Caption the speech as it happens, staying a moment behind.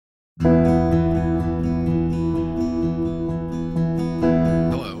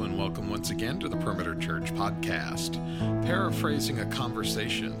podcast, paraphrasing a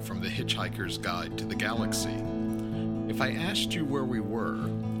conversation from The Hitchhiker's Guide to the Galaxy. If I asked you where we were,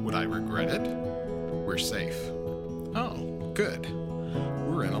 would I regret it? We're safe. Oh, good.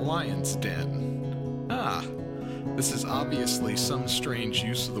 We're in a lion's den. Ah, this is obviously some strange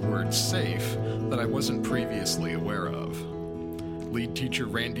use of the word safe that I wasn't previously aware of. Lead teacher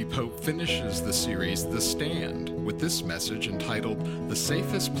Randy Pope finishes the series The Stand with this message entitled The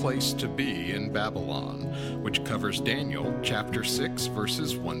Safest Place to Be in Babylon, which covers Daniel chapter 6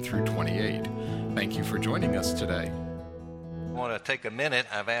 verses 1 through 28. Thank you for joining us today. I want to take a minute.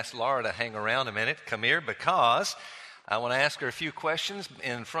 I've asked Laura to hang around a minute, come here, because I want to ask her a few questions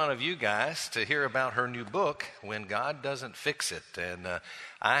in front of you guys to hear about her new book, When God Doesn't Fix It. And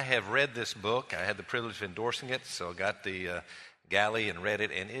I have read this book. I had the privilege of endorsing it, so I got the galley and read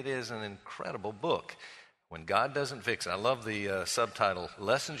it, and it is an incredible book. When God Doesn't Fix It. I love the subtitle,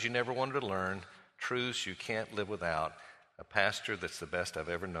 Lessons You Never Wanted to Learn, Truths You Can't Live Without. A pastor that's the best I've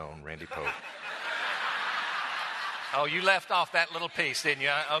ever known, Randy Pope. Oh, you left off that little piece, didn't you?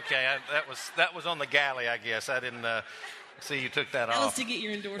 Okay, that was on the galley, I guess. I didn't see you took that off. That was to get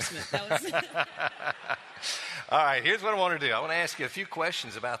your endorsement. All right, here's what I want to do. I want to ask you a few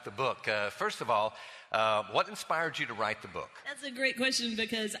questions about the book. First of all, what inspired you to write the book? That's a great question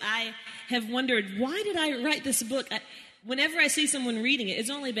because I have wondered, why did I write this book? Whenever I see someone reading it,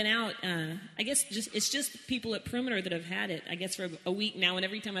 it's only been out, I guess it's just people at Perimeter that have had it, I guess, for a week now. And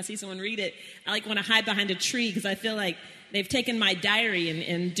every time I see someone read it, I want to hide behind a tree because I feel like they've taken my diary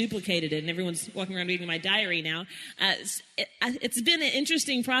and duplicated it, and everyone's walking around reading my diary now. It's been an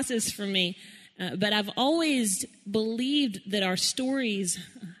interesting process for me, but I've always believed that our stories,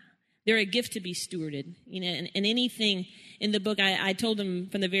 they're a gift to be stewarded. And anything in the book, I told them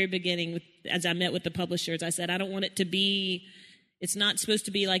from the very beginning, as I met with the publishers, I said, I don't want it to be, it's not supposed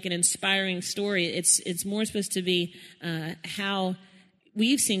to be like an inspiring story. It's more supposed to be how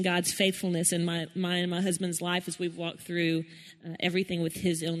we've seen God's faithfulness in my and my husband's life as we've walked through everything with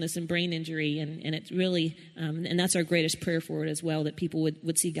his illness and brain injury. And it's really, and that's our greatest prayer for it as well, that people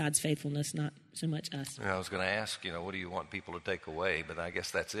would see God's faithfulness, not so much us. I was going to ask, what do you want people to take away? But I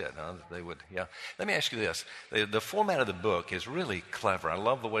guess that's it. Huh? They would, yeah. Let me ask you this. The format of the book is really clever. I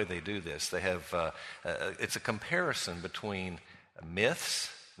love the way they do this. They have, it's a comparison between myths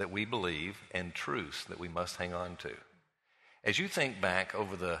that we believe and truths that we must hang on to. As you think back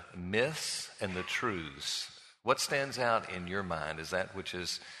over the myths and the truths, what stands out in your mind is that which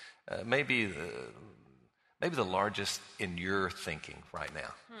is maybe the largest in your thinking right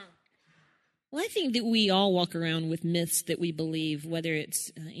now? Well, I think that we all walk around with myths that we believe, whether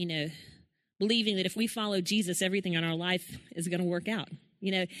it's, believing that if we follow Jesus, everything in our life is going to work out.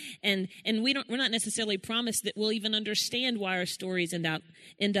 And we're not necessarily promised that we'll even understand why our stories end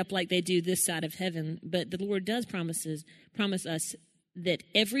up like they do this side of heaven. But the Lord does promise us that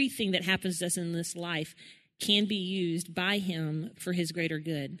everything that happens to us in this life can be used by Him for His greater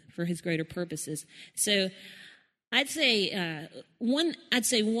good, for His greater purposes. So I'd say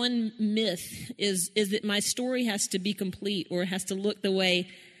one myth is that my story has to be complete or has to look the way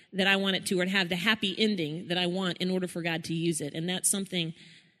that I want it to, or to have the happy ending that I want in order for God to use it. And that's something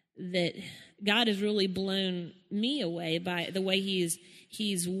that God has really blown me away by the way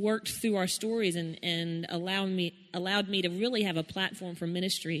He's worked through our stories and allowed me to really have a platform for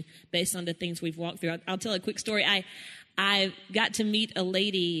ministry based on the things we've walked through. I'll tell a quick story. I got to meet a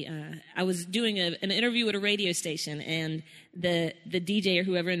lady. I was doing an interview at a radio station, and the DJ or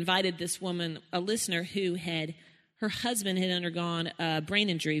whoever invited this woman, a listener her husband had undergone a brain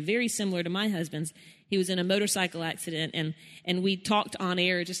injury, very similar to my husband's. He was in a motorcycle accident, and we talked on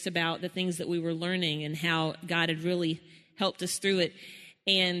air just about the things that we were learning and how God had really helped us through it.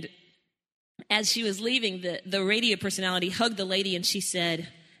 And as she was leaving, the radio personality hugged the lady, and she said,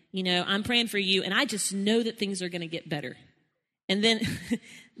 I'm praying for you, and I just know that things are going to get better. And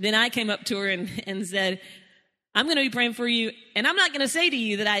then I came up to her and said, I'm going to be praying for you, and I'm not going to say to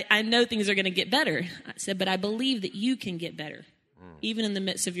you that I know things are going to get better. I said, but I believe that you can get better, even in the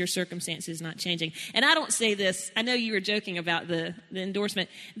midst of your circumstances not changing. And I don't say this. I know you were joking about the endorsement.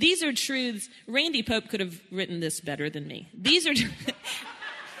 These are truths. Randy Pope could have written this better than me. These are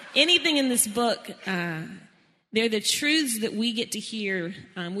anything in this book. They're the truths that we get to hear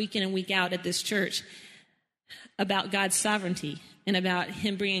week in and week out at this church about God's sovereignty and about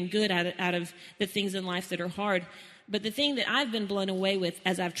Him bringing good out of the things in life that are hard. But the thing that I've been blown away with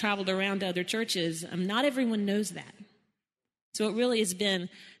as I've traveled around to other churches, not everyone knows that. So it really has been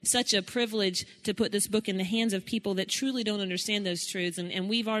such a privilege to put this book in the hands of people that truly don't understand those truths. And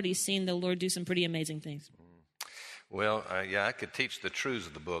we've already seen the Lord do some pretty amazing things. Well, yeah, I could teach the truths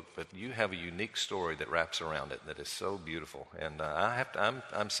of the book, but you have a unique story that wraps around it that is so beautiful. And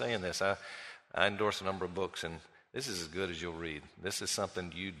I'm saying this. I endorse a number of books, and this is as good as you'll read. This is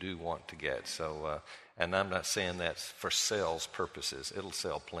something you do want to get. So, and I'm not saying that for sales purposes. It'll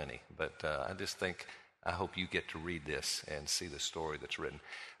sell plenty, but I hope you get to read this and see the story that's written.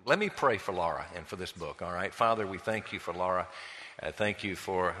 Let me pray for Laura and for this book. All right, Father, we thank you for Laura. Thank you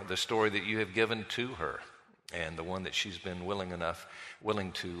for the story that you have given to her, and the one that she's been willing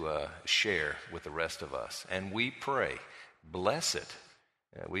to share with the rest of us. And we pray, bless it.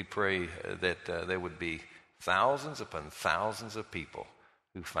 We pray that there would be thousands upon thousands of people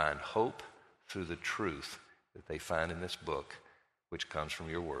who find hope through the truth that they find in this book, which comes from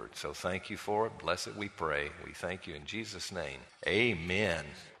your word. So thank you for it. Bless it, we pray. We thank you in Jesus' name. Amen.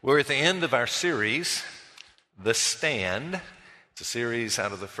 We're at the end of our series, The Stand. It's a series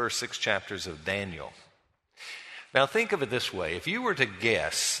out of the first 6 chapters of Daniel. Now think of it this way. If you were to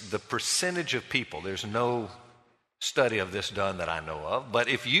guess the percentage of people, there's no study of this done that I know of, but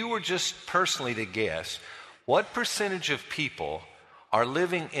if you were just personally to guess, what percentage of people are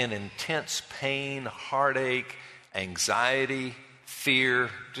living in intense pain, heartache, anxiety, fear?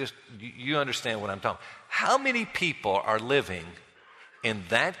 Just, you understand what I'm talking about. How many people are living in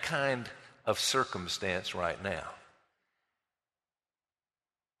that kind of circumstance right now?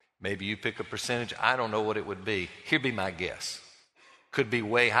 Maybe you pick a percentage. I don't know what it would be. Here'd be my guess. Could be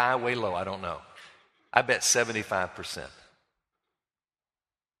way high, way low. I don't know. I bet 75%.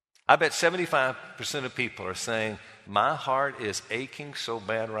 I bet 75% of people are saying, my heart is aching so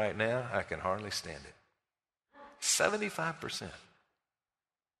bad right now, I can hardly stand it. 75%.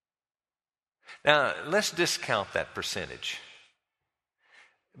 Now, let's discount that percentage.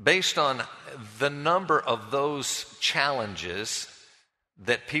 Based on the number of those challenges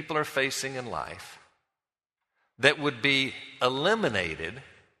that people are facing in life that would be eliminated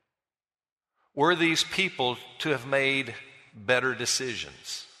were these people to have made better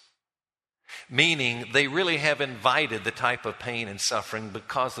decisions. Meaning they really have invited the type of pain and suffering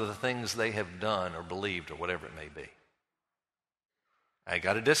because of the things they have done or believed or whatever it may be. I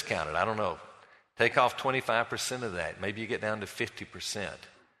got to discount it. I don't know. Take off 25% of that. Maybe you get down to 50%.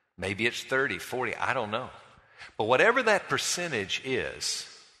 Maybe it's 30, 40. I don't know. But whatever that percentage is,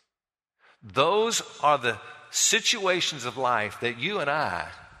 those are the situations of life that you and I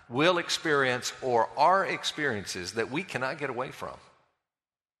will experience or are experiences that we cannot get away from.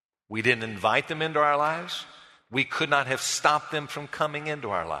 We didn't invite them into our lives. We could not have stopped them from coming into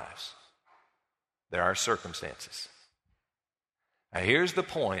our lives. There are circumstances. Now here's the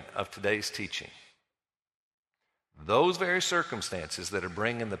point of today's teaching. Those very circumstances that are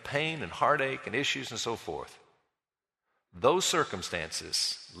bringing the pain and heartache and issues and so forth, those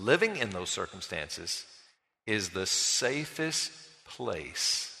circumstances, living in those circumstances, is the safest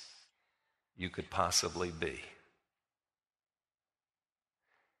place you could possibly be,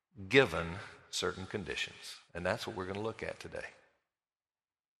 given certain conditions. And that's what we're going to look at today.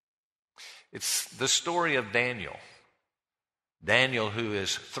 It's the story of Daniel. Daniel, who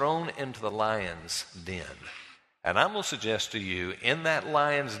is thrown into the lion's den. And I'm going to suggest to you, in that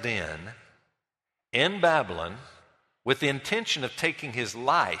lion's den, in Babylon, with the intention of taking his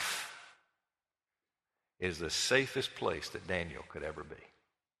life, is the safest place that Daniel could ever be.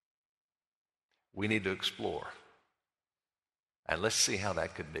 We need to explore. And let's see how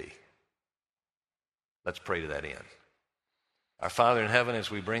that could be. Let's pray to that end. Our Father in heaven,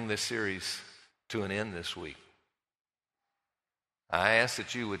 as we bring this series to an end this week, I ask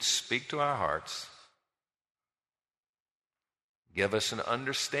that you would speak to our hearts, give us an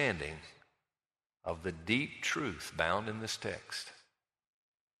understanding of the deep truth bound in this text,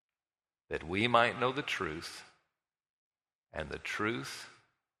 that we might know the truth, and the truth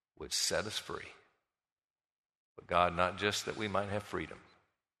would set us free. But God, not just that we might have freedom,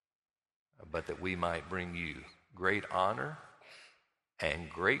 but that we might bring you great honor and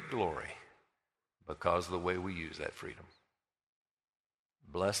great glory because of the way we use that freedom.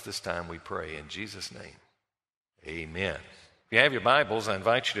 Bless this time, we pray, in Jesus' name. Amen. If you have your Bibles, I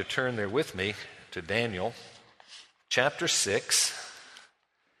invite you to turn there with me to Daniel chapter 6.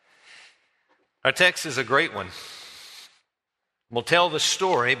 Our text is a great one. We'll tell the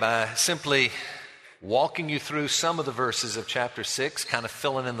story by simply walking you through some of the verses of chapter 6, kind of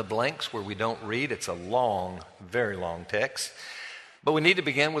filling in the blanks where we don't read. It's a long, very long text. But we need to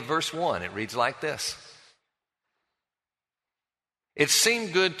begin with verse 1. It reads like this. It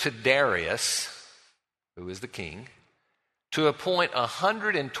seemed good to Darius, who is the king, to appoint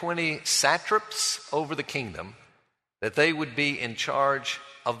 120 satraps over the kingdom, that they would be in charge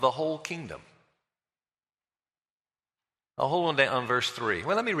of the whole kingdom. I'll hold on verse 3.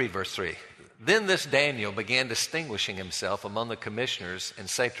 Well, let me read verse 3. Then this Daniel began distinguishing himself among the commissioners and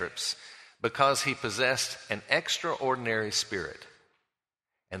satraps because he possessed an extraordinary spirit.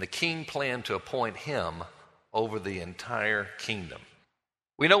 And the king planned to appoint him over the entire kingdom.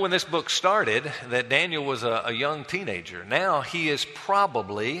 We know when this book started that Daniel was a young teenager. Now he is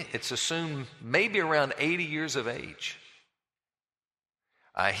probably, it's assumed, maybe around 80 years of age.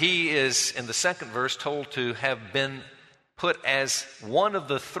 He is, in the second verse, told to have been put as one of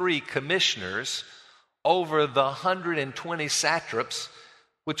the 3 commissioners over the 120 satraps,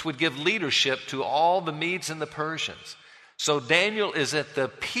 which would give leadership to all the Medes and the Persians. So Daniel is at the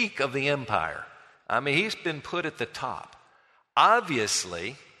peak of the empire. I mean, he's been put at the top.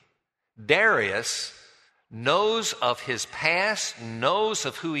 Obviously, Darius knows of his past, knows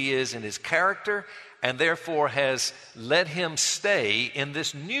of who he is in his character, and therefore has let him stay in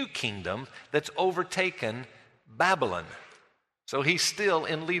this new kingdom that's overtaken Babylon. So he's still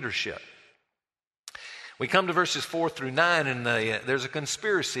in leadership. We come to verses 4 through 9, and there's a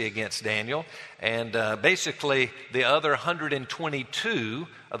conspiracy against Daniel. And basically, the other 122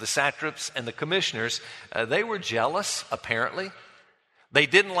 of the satraps and the commissioners, they were jealous, apparently. They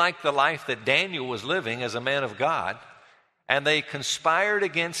didn't like the life that Daniel was living as a man of God. And they conspired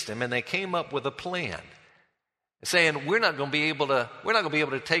against him, and they came up with a plan, saying, we're not going to be able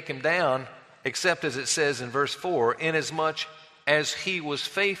to take him down, except as it says in verse 4, inasmuch as he was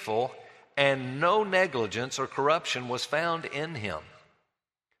faithful and no negligence or corruption was found in him.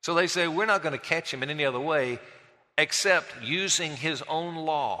 So they say, we're not going to catch him in any other way except using his own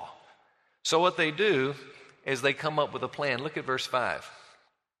law. So what they do is they come up with a plan. Look at verse 5.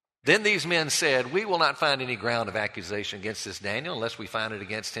 Then these men said, we will not find any ground of accusation against this Daniel unless we find it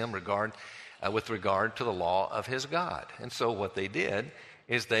against him with regard to the law of his God. And so what they did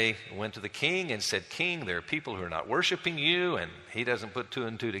is they went to the king and said, King, there are people who are not worshiping you, and he doesn't put 2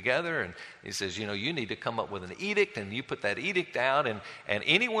 and 2 together. And he says, you need to come up with an edict, and you put that edict out, and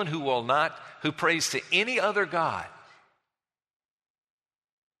anyone who prays to any other god,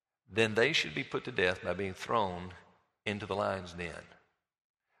 then they should be put to death by being thrown into the lion's den.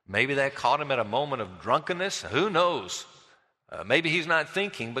 Maybe that caught him at a moment of drunkenness. Who knows? Maybe he's not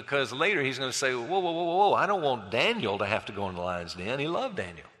thinking, because later he's going to say, whoa, I don't want Daniel to have to go in the lion's den. He loved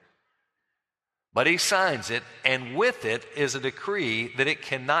Daniel. But he signs it, and with it is a decree that it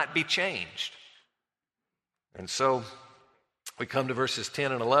cannot be changed. And so we come to verses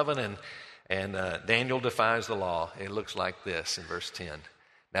 10 and 11, and Daniel defies the law. It looks like this in verse 10.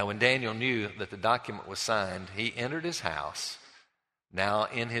 Now when Daniel knew that the document was signed, he entered his house. Now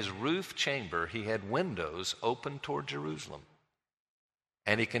in his roof chamber he had windows open toward Jerusalem.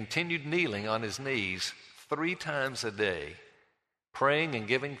 And he continued kneeling on his knees 3 times a day, praying and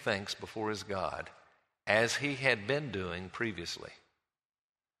giving thanks before his God, as he had been doing previously.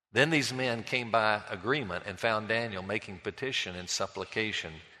 Then these men came by agreement and found Daniel making petition and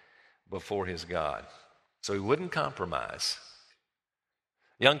supplication before his God. So he wouldn't compromise.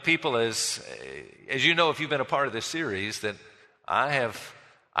 Young people, as you know, if you've been a part of this series, that I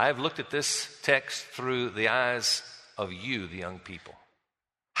have looked at this text through the eyes of you, the young people.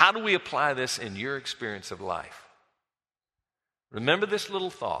 How do we apply this in your experience of life? Remember this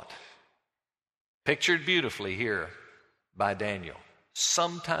little thought, pictured beautifully here by Daniel.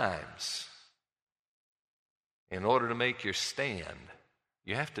 Sometimes, in order to make your stand,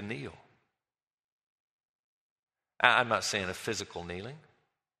 you have to kneel. I'm not saying a physical kneeling,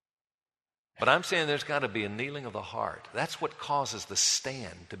 but I'm saying there's got to be a kneeling of the heart. That's what causes the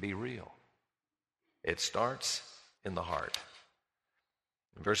stand to be real. It starts in the heart.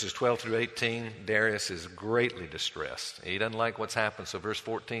 In verses 12 through 18, Darius is greatly distressed. He doesn't like what's happened. So verse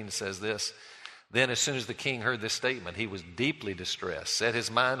 14 says this, Then as soon as the king heard this statement, he was deeply distressed, set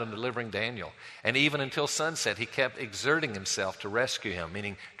his mind on delivering Daniel. And even until sunset, he kept exerting himself to rescue him,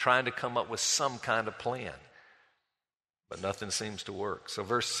 meaning trying to come up with some kind of plan. But nothing seems to work. So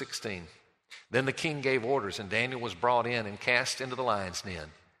verse 16, Then the king gave orders, and Daniel was brought in and cast into the lion's den.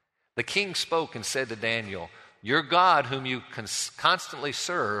 The king spoke and said to Daniel, Your God, whom you constantly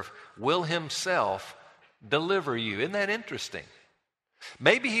serve, will himself deliver you. Isn't that interesting?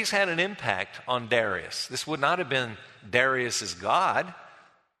 Maybe he's had an impact on Darius. This would not have been Darius's God,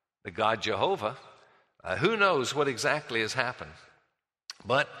 the God Jehovah. Who knows what exactly has happened?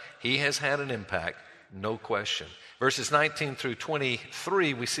 But he has had an impact, no question. Verses 19 through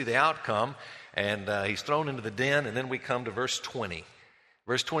 23, we see the outcome, and he's thrown into the den, and then we come to verse 20.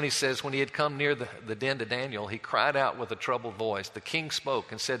 Verse 20 says, When he had come near the den to Daniel, he cried out with a troubled voice. The king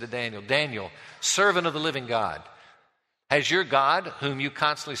spoke and said to Daniel, Daniel, servant of the living God, Has your God, whom you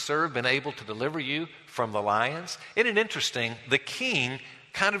constantly serve, been able to deliver you from the lions? Isn't it interesting? The king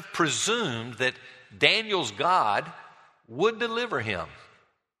kind of presumed that Daniel's God would deliver him.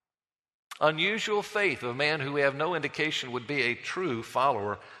 Unusual faith of a man who we have no indication would be a true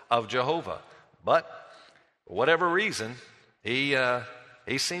follower of Jehovah. But for whatever reason, he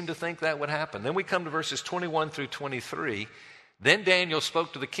seemed to think that would happen. Then we come to verses 21 through 23. Then Daniel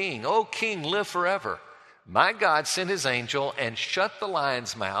spoke to the king, "O king, live forever. My God sent his angel and shut the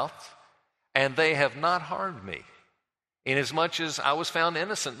lion's mouth, and they have not harmed me, inasmuch as I was found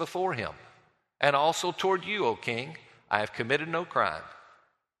innocent before him. And also toward you, O king, I have committed no crime."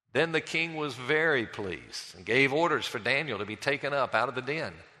 Then the king was very pleased and gave orders for Daniel to be taken up out of the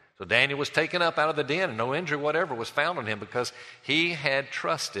den. So Daniel was taken up out of the den, and no injury whatever was found on him because he had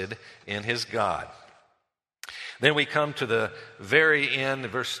trusted in his God. Then we come to the very end,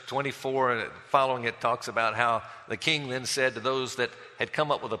 verse 24, and following it talks about how the king then said to those that had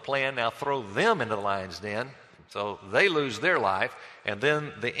come up with a plan, "Now throw them into the lion's den." So they lose their life. And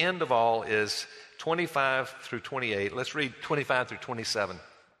then the end of all is 25 through 28. Let's read 25 through 27.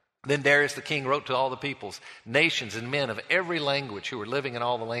 Then Darius the king wrote to all the peoples, nations, and men of every language who were living in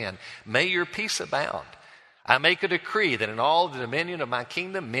all the land, "May your peace abound. I make a decree that in all the dominion of my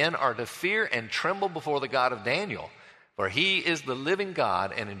kingdom men are to fear and tremble before the God of Daniel, for he is the living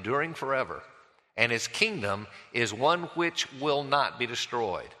God and enduring forever. And his kingdom is one which will not be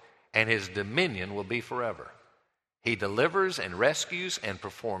destroyed, and his dominion will be forever. He delivers and rescues and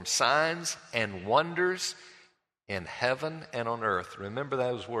performs signs and wonders in heaven and on earth." Remember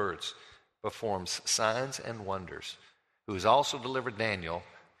those words, performs signs and wonders. Who has also delivered Daniel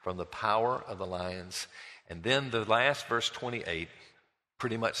from the power of the lions. And then the last verse 28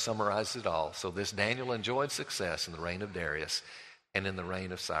 pretty much summarizes it all. So this Daniel enjoyed success in the reign of Darius and in the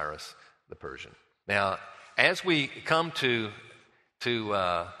reign of Cyrus the Persian. Now, as we come to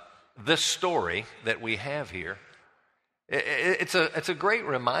this story that we have here, it's a great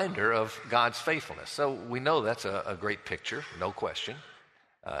reminder of God's faithfulness. So we know that's a great picture, no question.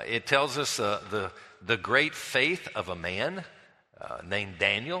 It tells us the great faith of a man named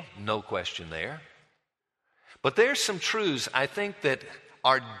Daniel, no question there. But there's some truths, I think, that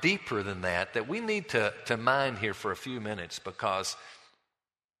are deeper than that we need to mine here for a few minutes, because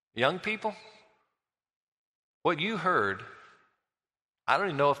young people, what you heard, I don't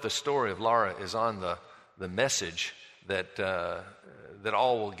even know if the story of Laura is on the message that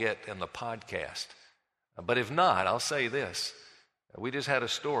all will get in the podcast. But if not, I'll say this. We just had a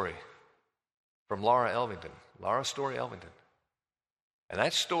story from Laura Story Elvington. And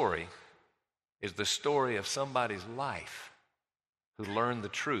that story is the story of somebody's life who learned the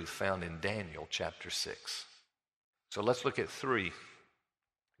truth found in Daniel chapter 6. So let's look at 3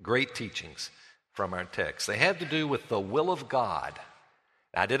 great teachings from our text. They have to do with the will of God.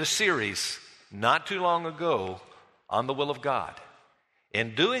 I did a series not too long ago on the will of God.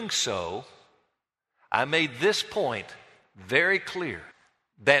 In doing so, I made this point very clear,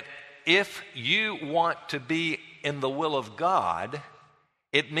 that if you want to be in the will of God,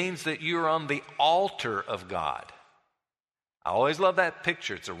 it means that you're on the altar of God. I always love that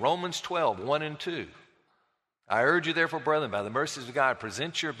picture. It's a Romans 12, 1 and 2. I urge you, therefore, brethren, by the mercies of God,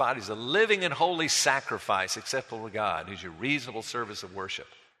 present your bodies a living and holy sacrifice acceptable to God, who's your reasonable service of worship.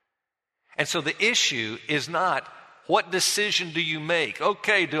 And so the issue is not, what decision do you make?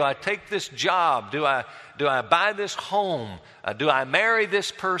 Okay, do I take this job? Do I buy this home? Do I marry this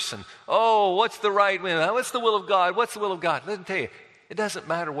person? Oh, what's the right way? What's the will of God? What's the will of God? Let me tell you, it doesn't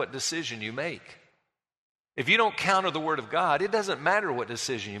matter what decision you make. If you don't counter the Word of God, it doesn't matter what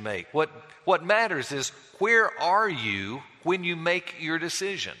decision you make. What matters is, where are you when you make your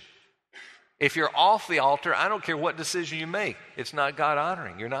decision? If you're off the altar, I don't care what decision you make. It's not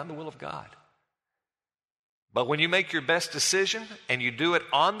God-honoring. You're not in the will of God. But when you make your best decision and you do it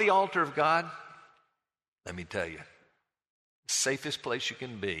on the altar of God, let me tell you, the safest place you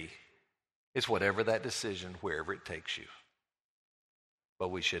can be is whatever that decision, wherever it takes you. But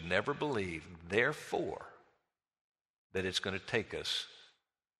we should never believe, therefore, that it's going to take us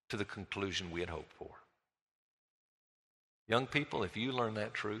to the conclusion we had hoped for. Young people, if you learn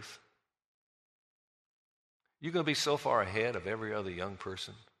that truth, you're going to be so far ahead of every other young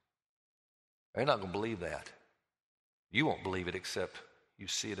person. They're not going to believe that. You won't believe it except you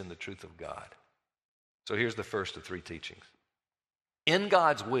see it in the truth of God. So here's the first of 3 teachings. In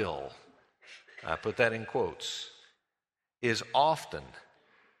God's will, I put that in quotes, is often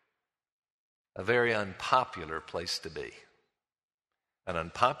a very unpopular place to be. An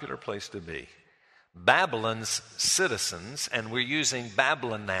unpopular place to be. Babylon's citizens, and we're using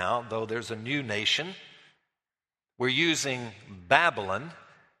Babylon now, though there's a new nation, We're using Babylon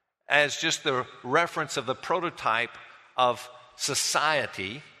as just the reference of the prototype of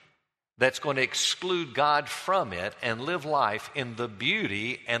society that's going to exclude God from it and live life in the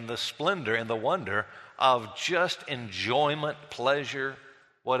beauty and the splendor and the wonder of just enjoyment, pleasure,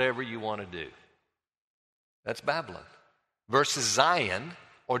 whatever you want to do. That's Babylon. Versus Zion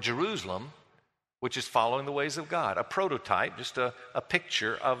or Jerusalem, which is following the ways of God. A prototype, just a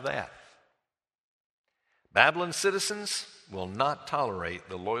picture of that. Babylon's citizens will not tolerate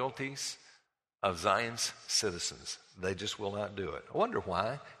the loyalties of Zion's citizens. They just will not do it. I wonder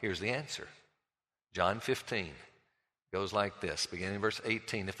why. Here's the answer. John 15 goes like this, beginning in verse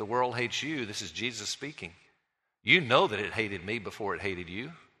 18. If the world hates you, this is Jesus speaking, you know that it hated me before it hated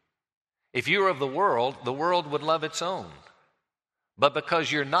you. If you were of the world would love its own. But because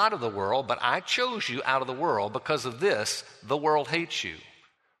you're not of the world, but I chose you out of the world, because of this, the world hates you.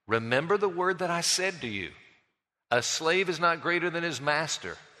 Remember the word that I said to you. A slave is not greater than his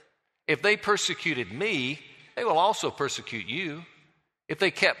master. If they persecuted me, they will also persecute you. If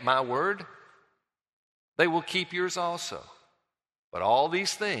they kept my word, they will keep yours also. But all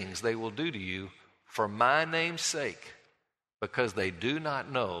these things they will do to you for my name's sake, because they do not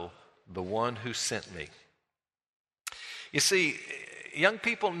know the one who sent me. You see, young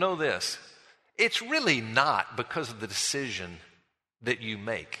people know this. It's really not because of the decision that you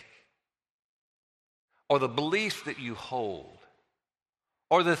make, or the beliefs that you hold,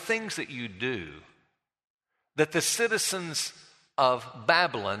 or the things that you do, that the citizens of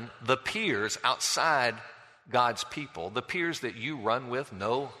Babylon, the peers outside God's people, the peers that you run with,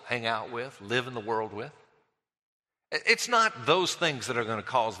 know, hang out with, live in the world with, it's not those things that are going to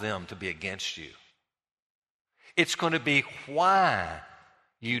cause them to be against you. It's going to be why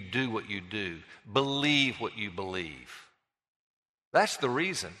you do what you do, believe what you believe. That's the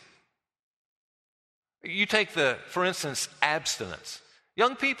reason. You take for instance, abstinence.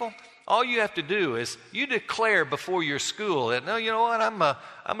 Young people, all you have to do is you declare before your school that, no, you know what, I'm a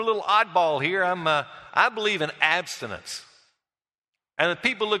little oddball here. I believe in abstinence. And the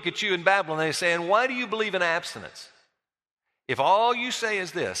people look at you in Babylon and they say, and why do you believe in abstinence? If all you say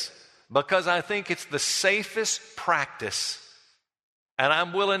is this, because I think it's the safest practice and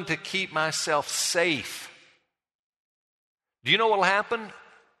I'm willing to keep myself safe. Do you know what will happen?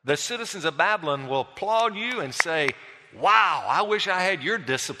 The citizens of Babylon will applaud you and say, wow, I wish I had your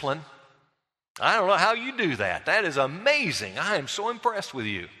discipline. I don't know how you do that. That is amazing. I am so impressed with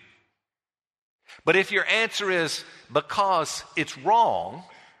you. But if your answer is because it's wrong,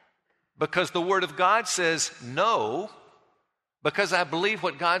 because the Word of God says no, because I believe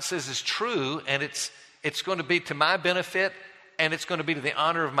what God says is true, and it's going to be to my benefit, and it's going to be to the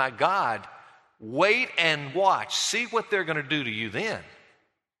honor of my God, wait and watch. See what they're going to do to you then.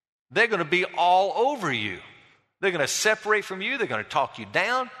 They're going to be all over you. They're going to separate from you. They're going to talk you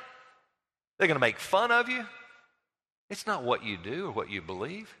down. They're going to make fun of you. It's not what you do or what you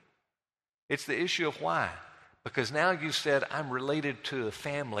believe. It's the issue of why. Because now you said, I'm related to a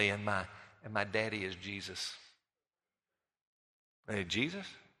family and my daddy is Jesus. Hey, Jesus?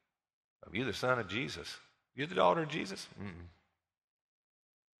 Are you the son of Jesus? You're the daughter of Jesus? Mm-mm.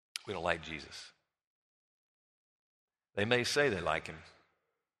 We don't like Jesus. They may say they like him,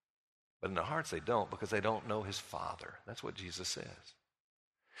 but in their hearts they don't, because they don't know his Father. That's what Jesus says.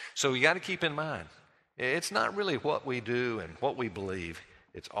 So you got to keep in mind, it's not really what we do and what we believe.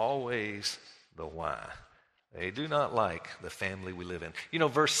 It's always the why. They do not like the family we live in. You know,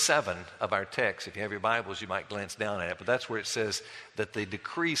 verse 7 of our text, if you have your Bibles, you might glance down at it, but that's where it says that the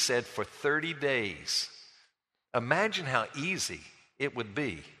decree said for 30 days. Imagine how easy it would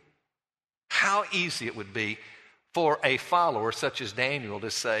be. How easy it would be for a follower such as Daniel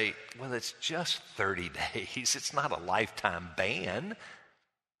to say, well, it's just 30 days. It's not a lifetime ban.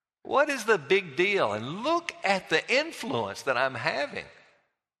 What is the big deal? And look at the influence that I'm having.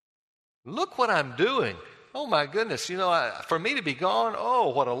 Look what I'm doing. Oh, my goodness. You know, for me to be gone, oh,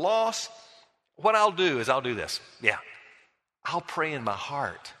 what a loss. What I'll do is I'll do this. Yeah, I'll pray in my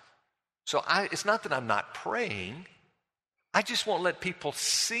heart. So it's not that I'm not praying. I just won't let people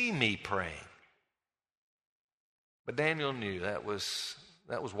see me praying. But Daniel knew that was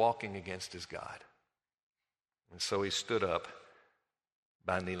walking against his God. And so he stood up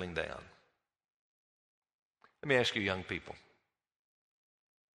by kneeling down. Let me ask you, young people.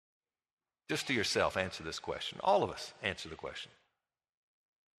 Just to yourself, answer this question. All of us answer the question.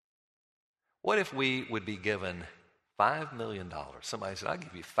 What if we would be given $5 million? Somebody said, I'll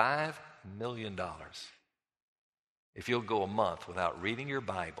give you $5 million if you'll go a month without reading your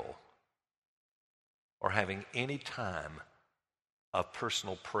Bible or having any time of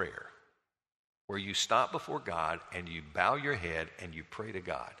personal prayer where you stop before God and you bow your head and you pray to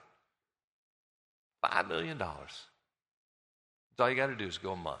God. $5 million. That's all you got to do is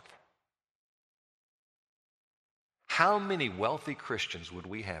go a month. How many wealthy Christians would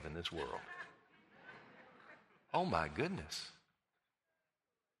we have in this world? Oh my goodness.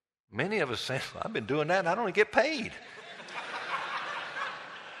 Many of us say, I've been doing that and I don't even get paid.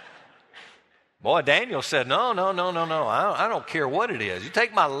 Boy, Daniel said, no. I don't care what it is. You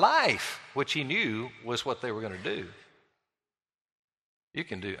take my life, which he knew was what they were going to do. You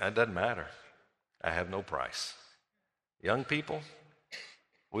can do, it doesn't matter. I have no price. Young people,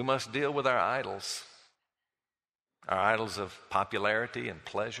 we must deal with our idols of popularity and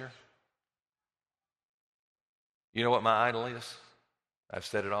pleasure. You know what my idol is? I've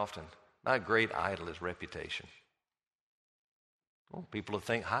said it often. My great idol is reputation. I want people to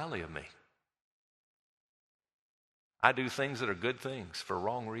think highly of me. I do things that are good things for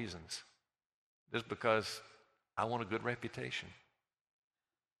wrong reasons, just because I want a good reputation.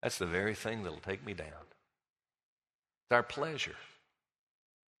 That's the very thing that'll take me down. It's our pleasure.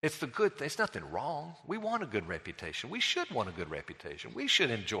 It's the good thing. It's nothing wrong. We want a good reputation. We should want a good reputation. We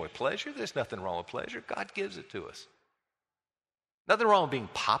should enjoy pleasure. There's nothing wrong with pleasure. God gives it to us. Nothing wrong with being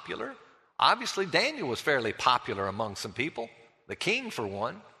popular. Obviously, Daniel was fairly popular among some people. The king, for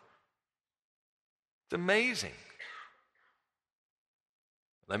one. It's amazing.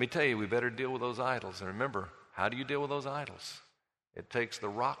 Let me tell you, we better deal with those idols. And remember, how do you deal with those idols? It takes the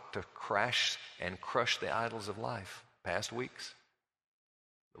rock to crash and crush the idols of life. Past weeks,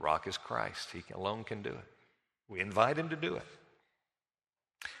 the rock is Christ. He alone can do it. We invite him to do it.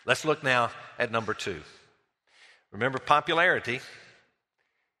 Let's look now at number 2. Remember, popularity.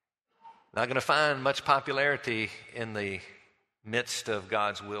 Not going to find much popularity in the midst of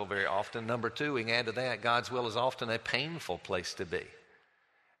God's will very often. Number 2, we can add to that, God's will is often a painful place to be.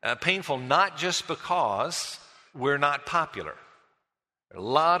 Painful not just because we're not popular. There are a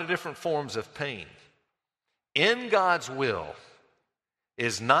lot of different forms of pain. In God's will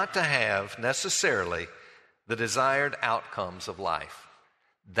is not to have necessarily the desired outcomes of life.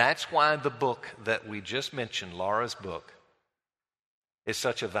 That's why the book that we just mentioned, Laura's book, is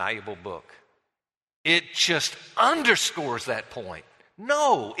such a valuable book. It just underscores that point.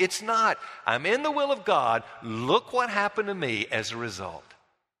 No, it's not. I'm in the will of God. Look what happened to me as a result.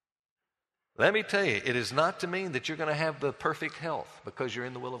 Let me tell you, it is not to mean that you're going to have the perfect health because you're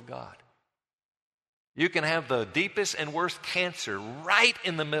in the will of God. You can have the deepest and worst cancer right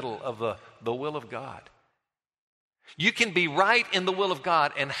in the middle of the will of God. You can be right in the will of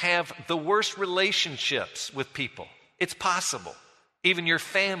God and have the worst relationships with people. It's possible. Even your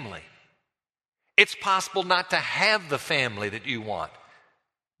family. It's possible not to have the family that you want.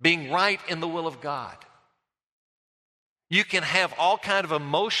 Being right in the will of God. You can have all kind of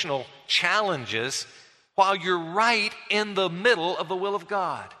emotional challenges while you're right in the middle of the will of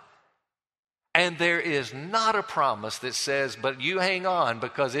God. And there is not a promise that says, but you hang on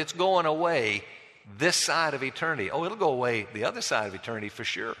because it's going away this side of eternity. Oh, it'll go away the other side of eternity for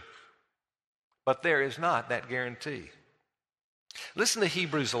sure. But there is not that guarantee. Listen to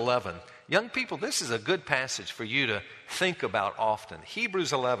Hebrews 11. Young people, this is a good passage for you to think about often.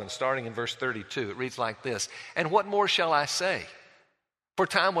 Hebrews 11, starting in verse 32, it reads like this. And what more shall I say? For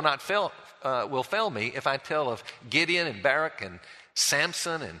time will fail me if I tell of Gideon and Barak and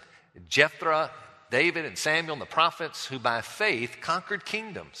Samson and Jephthah, David and Samuel and the prophets, who by faith conquered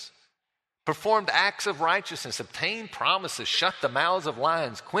kingdoms, performed acts of righteousness, obtained promises, shut the mouths of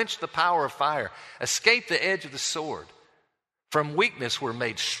lions, quenched the power of fire, escaped the edge of the sword. From weakness were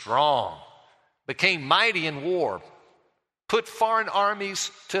made strong, became mighty in war, put foreign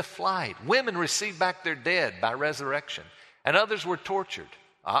armies to flight. Women received back their dead by resurrection, and others were tortured.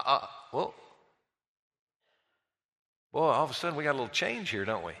 Well, boy, all of a sudden we got a little change here,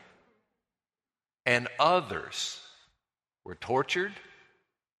 don't we? And others were tortured,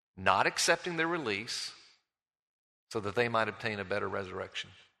 not accepting their release, so that they might obtain a better resurrection.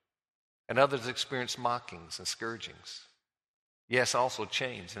 And others experienced mockings and scourgings. Yes, also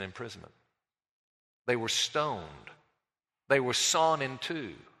chains and imprisonment. They were stoned. They were sawn in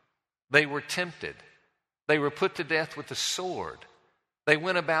two. They were tempted. They were put to death with the sword. They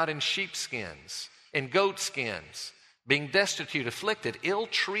went about in sheepskins, in goatskins, being destitute, afflicted,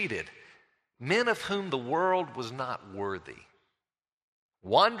 ill-treated, men of whom the world was not worthy,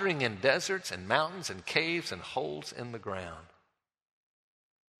 wandering in deserts and mountains and caves and holes in the ground.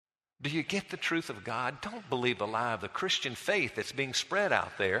 Do you get the truth of God? Don't believe the lie of the Christian faith that's being spread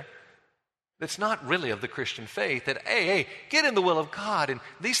out there. That's not really of the Christian faith. That, hey, get in the will of God and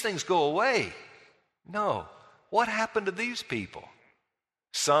these things go away. No. What happened to these people?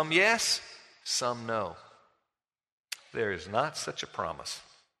 Some yes, some no. There is not such a promise.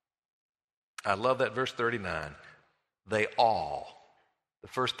 I love that verse 39. They all, the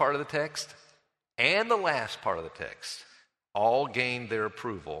first part of the text and the last part of the text, all gained their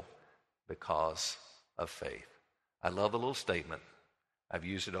approval because of faith. I love the little statement. I've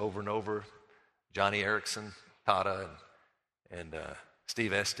used it over and over. Johnny Erickson, Tata, and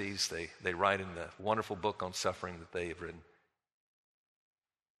Steve Estes, they write in the wonderful book on suffering that they have written.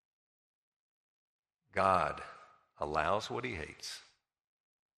 God allows what he hates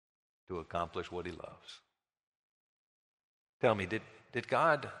to accomplish what he loves. Tell me, did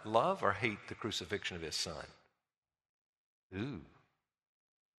God love or hate the crucifixion of his son? Ooh,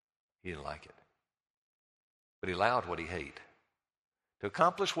 he didn't like it. But he allowed what he hated to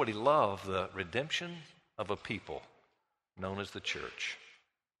accomplish what he loved, the redemption of a people known as the church.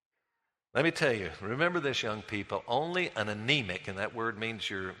 Let me tell you, remember this, young people, only an anemic, and that word means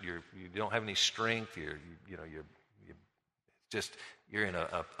you don't have any strength, you're in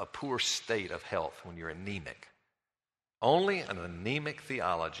a poor state of health when you're anemic. Only an anemic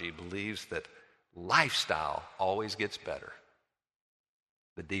theology believes that lifestyle always gets better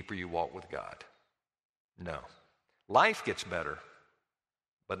the deeper you walk with God. No. Life gets better,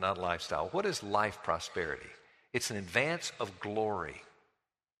 but not lifestyle. What is life prosperity? It's an advance of glory.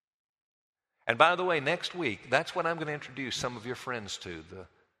 And by the way, next week, that's what I'm going to introduce some of your friends to,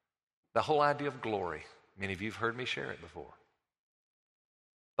 the whole idea of glory. Many of you have heard me share it before.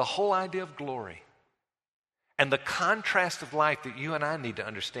 The whole idea of glory. And the contrast of life that you and I need to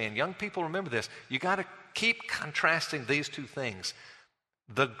understand. Young people, remember this. You got to keep contrasting these two things.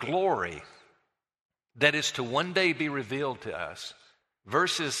 The glory that is to one day be revealed to us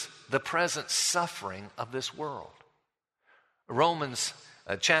versus the present suffering of this world. Romans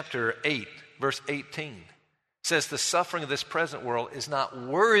chapter 8, verse 18 says the suffering of this present world is not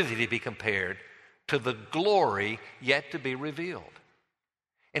worthy to be compared to the glory yet to be revealed.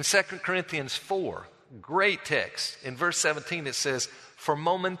 In 2 Corinthians 4, great text, in verse 17 it says, for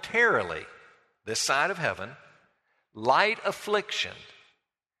momentarily, this side of heaven, light affliction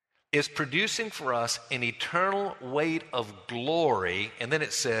is producing for us an eternal weight of glory, and then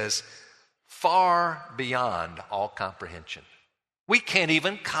it says, far beyond all comprehension. We can't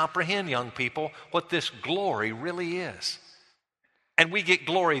even comprehend, young people, what this glory really is. And we get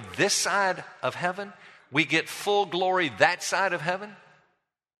glory this side of heaven. We get full glory that side of heaven.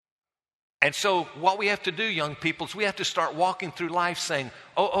 And so what we have to do, young people, is we have to start walking through life saying,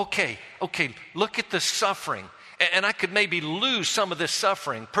 oh, okay, look at the suffering. And I could maybe lose some of this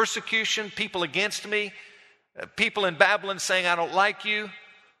suffering. Persecution, people against me, people in Babylon saying, I don't like you.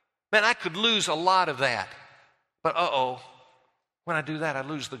 Man, I could lose a lot of that. But when I do that, I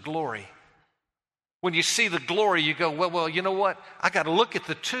lose the glory. When you see the glory, you go, well, you know what? I got to look at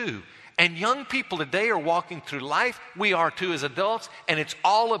the two. And young people today are walking through life. We are too as adults. And it's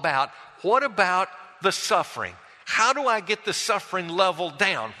all about, what about the suffering? How do I get the suffering level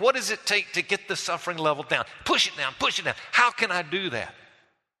down? What does it take to get the suffering level down? Push it down, push it down. How can I do that?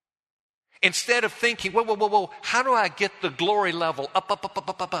 Instead of thinking, whoa, how do I get the glory level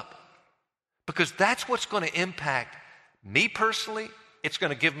up? Because that's what's going to impact me personally. It's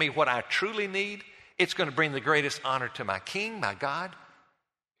going to give me what I truly need. It's going to bring the greatest honor to my King, my God.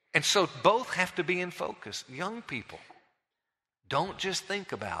 And so both have to be in focus. Young people, don't just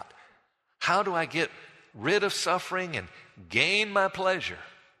think about, how do I get rid of suffering and gain my pleasure?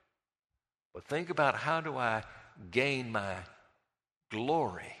 But think about, how do I gain my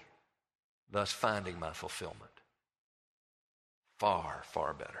glory, thus finding my fulfillment? Far,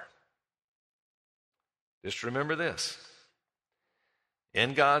 far better. Just remember this.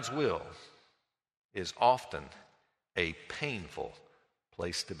 In God's will is often a painful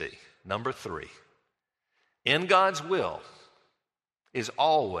place to be. Number 3, in God's will is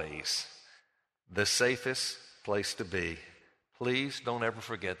always the safest place to be. Please don't ever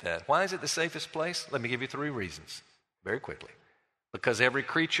forget that. Why is it the safest place? Let me give you 3 reasons very quickly. Because every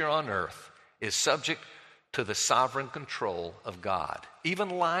creature on earth is subject to the sovereign control of God. Even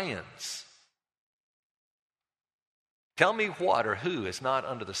lions. Tell me what or who is not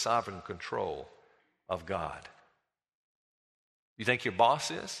under the sovereign control of God. You think your boss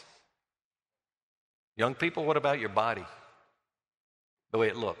is? Young people, what about your body? The way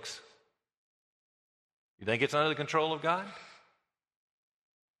it looks. You think it's under the control of God?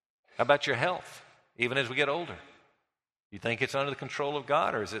 How about your health, even as we get older? You think it's under the control of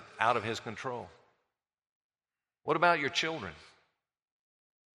God, or is it out of his control? What about your children?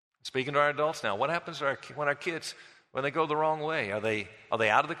 Speaking to our adults now, what happens to when our kids, when they go the wrong way? Are they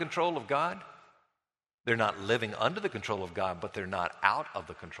out of the control of God? They're not living under the control of God, but they're not out of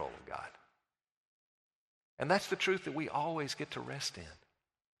the control of God. And that's the truth that we always get to rest in.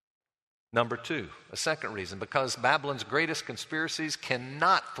 Number two, a second reason, because Babylon's greatest conspiracies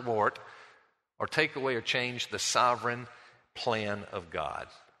cannot thwart or take away or change the sovereign plan of God.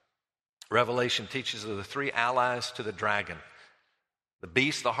 Revelation teaches of the three allies to the dragon: the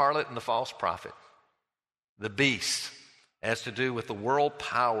beast, the harlot, and the false prophet. The beast has to do with the world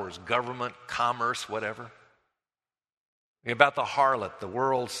powers, government, commerce, whatever. About the harlot, the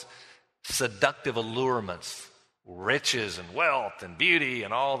world's seductive allurements, riches and wealth and beauty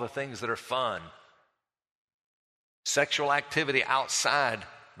and all the things that are fun. Sexual activity outside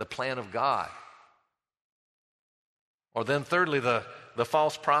the plan of God. Or then thirdly, the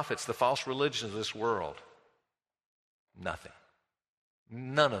false prophets, the false religions of this world. Nothing.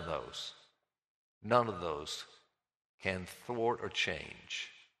 None of those can thwart or change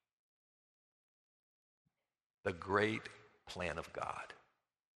the great plan of God.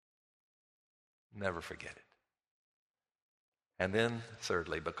 Never forget it. And then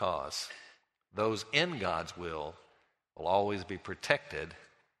thirdly, because those in God's will always be protected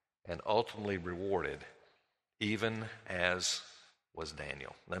and ultimately rewarded, even as was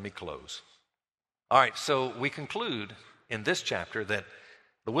Daniel. Let me close. All right, so we conclude in this chapter that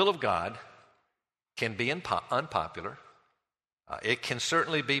the will of God can be unpopular. It can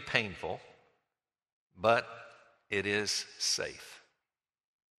certainly be painful, but it is safe.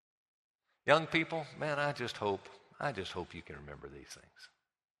 Young people, man, I just hope you can remember these things.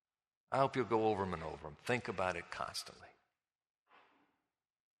 I hope you'll go over them and over them. Think about it constantly.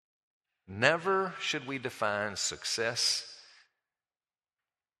 Never should we define success,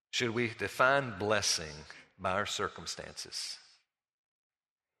 should we define blessing by our circumstances.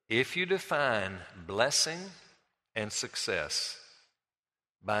 If you define blessing and success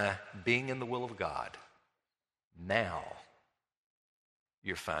by being in the will of God, now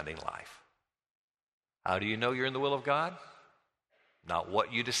you're finding life. How do you know you're in the will of God? Not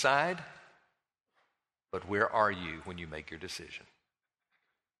what you decide, but where are you when you make your decision?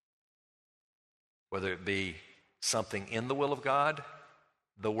 Whether it be something in the will of God,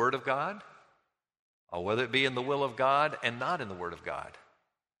 the Word of God, or whether it be in the will of God and not in the Word of God.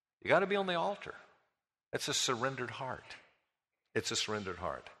 You got to be on the altar. It's a surrendered heart. It's a surrendered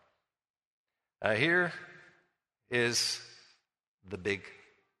heart. Here is the big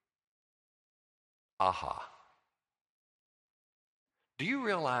aha. Do you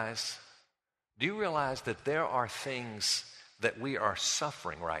realize that there are things that we are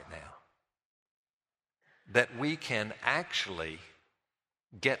suffering right now that we can actually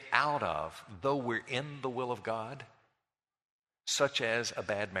get out of, though we're in the will of God, such as a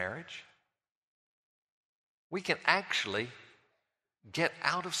bad marriage? We can actually get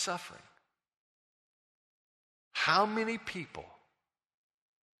out of suffering. How many people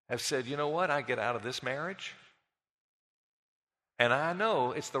have said, you know what, I get out of this marriage, and I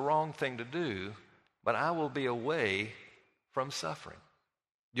know it's the wrong thing to do, but I will be away from suffering.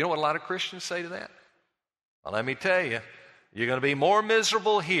 You know what a lot of Christians say to that? Well, let me tell you, you're going to be more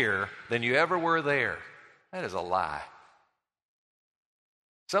miserable here than you ever were there. That is a lie.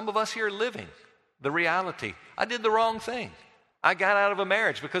 Some of us here are living the reality. I did the wrong thing. I got out of a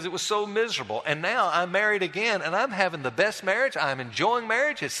marriage because it was so miserable. And now I'm married again, and I'm having the best marriage. I'm enjoying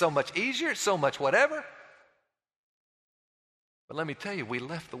marriage. It's so much easier. It's so much whatever. But let me tell you, we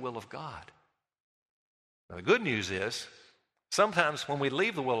left the will of God. Now, the good news is, sometimes when we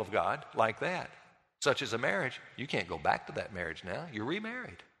leave the will of God like that, such as a marriage, you can't go back to that marriage now. You're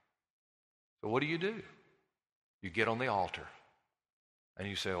remarried. So what do? You get on the altar. And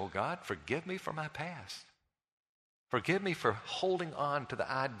you say, oh God, forgive me for my past. Forgive me for holding on to the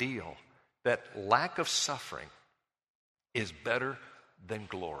ideal that lack of suffering is better than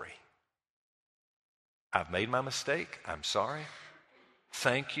glory. I've made my mistake. I'm sorry.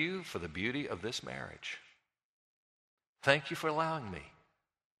 Thank you for the beauty of this marriage. Thank you for allowing me,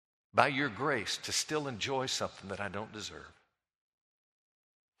 by your grace, to still enjoy something that I don't deserve.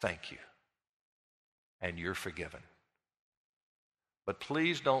 Thank you. And you're forgiven. But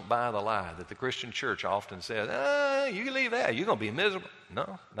please don't buy the lie that the Christian church often says, you can leave that, you're going to be miserable.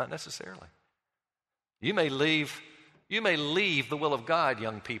 No, not necessarily. You may leave the will of God,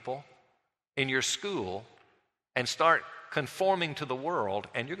 young people, in your school and start conforming to the world,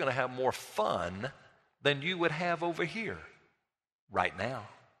 and you're going to have more fun than you would have over here right now.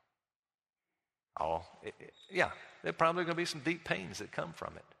 There probably going to be some deep pains that come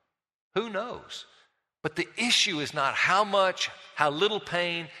from it. Who knows? But the issue is not how much, how little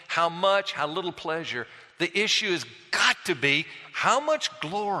pain, how much, how little pleasure. The issue has got to be how much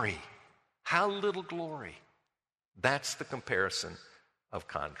glory, how little glory. That's the comparison of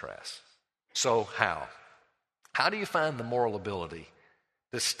contrast. So how? How do you find the moral ability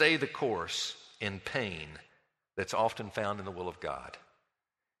to stay the course in pain that's often found in the will of God?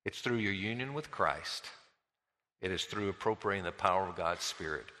 It's through your union with Christ. It is through appropriating the power of God's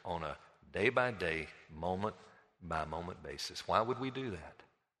Spirit on a day-by-day, moment-by-moment basis. Why would we do that?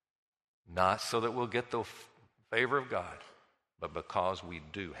 Not so that we'll get the favor of God, but because we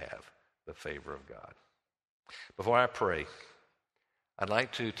do have the favor of God. Before I pray, I'd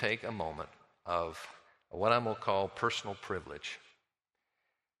like to take a moment of what I'm going to call personal privilege.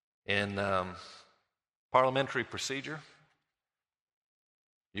 In parliamentary procedure,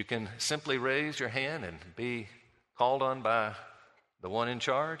 you can simply raise your hand and be called on by the one in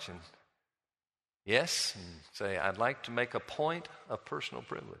charge and yes, and say, I'd like to make a point of personal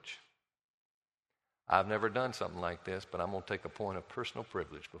privilege. I've never done something like this, but I'm going to take a point of personal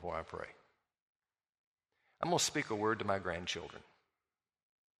privilege before I pray. I'm going to speak a word to my grandchildren.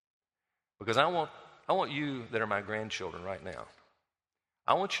 Because I want you that are my grandchildren right now,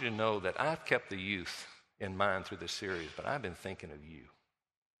 I want you to know that I've kept the youth in mind through this series, but I've been thinking of you.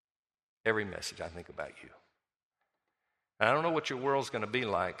 Every message I think about you. And I don't know what your world's going to be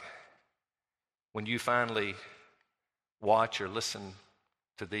like when you finally watch or listen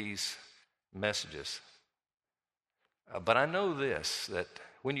to these messages. But I know this, that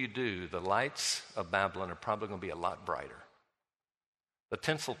when you do, the lights of Babylon are probably going to be a lot brighter. The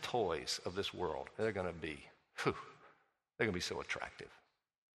tinsel toys of this world, they're going to be so attractive.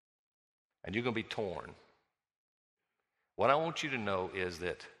 And you're going to be torn. What I want you to know is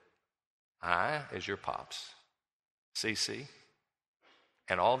that I, as your pops, CC,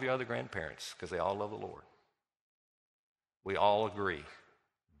 and all the other grandparents, because they all love the Lord, we all agree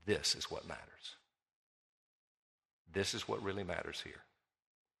this is what matters. This is what really matters here.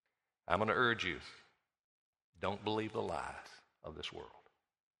 I'm going to urge you, don't believe the lies of this world.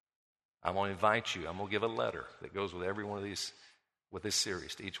 I'm going to invite you, I'm going to give a letter that goes with every one of these, with this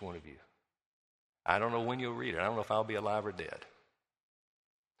series to each one of you. I don't know when you'll read it. I don't know if I'll be alive or dead.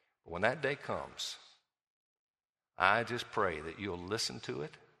 But when that day comes, I just pray that you'll listen to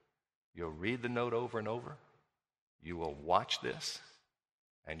it, you'll read the note over and over, you will watch this,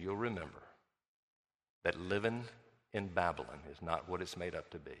 and you'll remember that living in Babylon is not what it's made up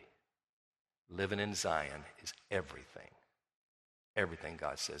to be. Living in Zion is everything. Everything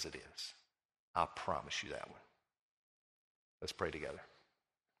God says it is. I promise you that one. Let's pray together.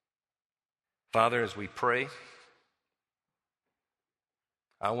 Father, as we pray,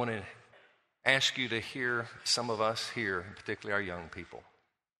 I want to ask you to hear some of us here, particularly our young people,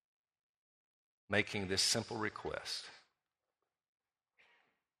 making this simple request,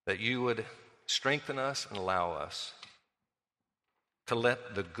 that you would strengthen us and allow us to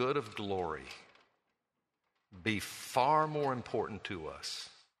let the good of glory be far more important to us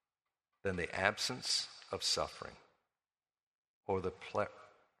than the absence of suffering or the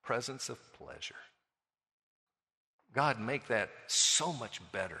presence of pleasure. God, make that so much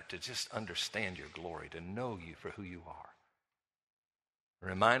better to just understand your glory, to know you for who you are.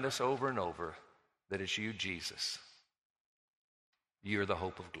 Remind us over and over that it's you, Jesus. You're the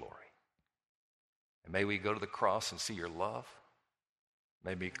hope of glory. And may we go to the cross and see your love.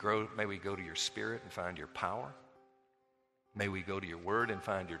 May we go to your Spirit and find your power. May we go to your word and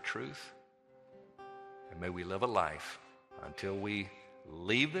find your truth. And may we live a life until we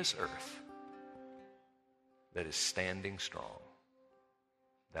leave this earth that is standing strong.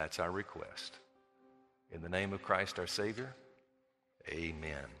 That's our request. In the name of Christ our Savior,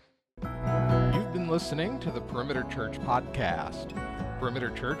 amen. You've been listening to the Perimeter Church podcast.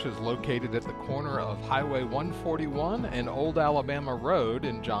 Perimeter Church is located at the corner of Highway 141 and Old Alabama Road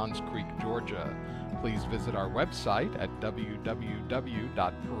in Johns Creek, Georgia. Please visit our website at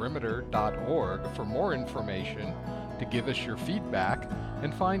www.perimeter.org for more information, to give us your feedback,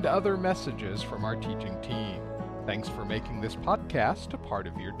 and find other messages from our teaching team. Thanks for making this podcast a part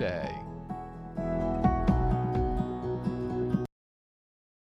of your day.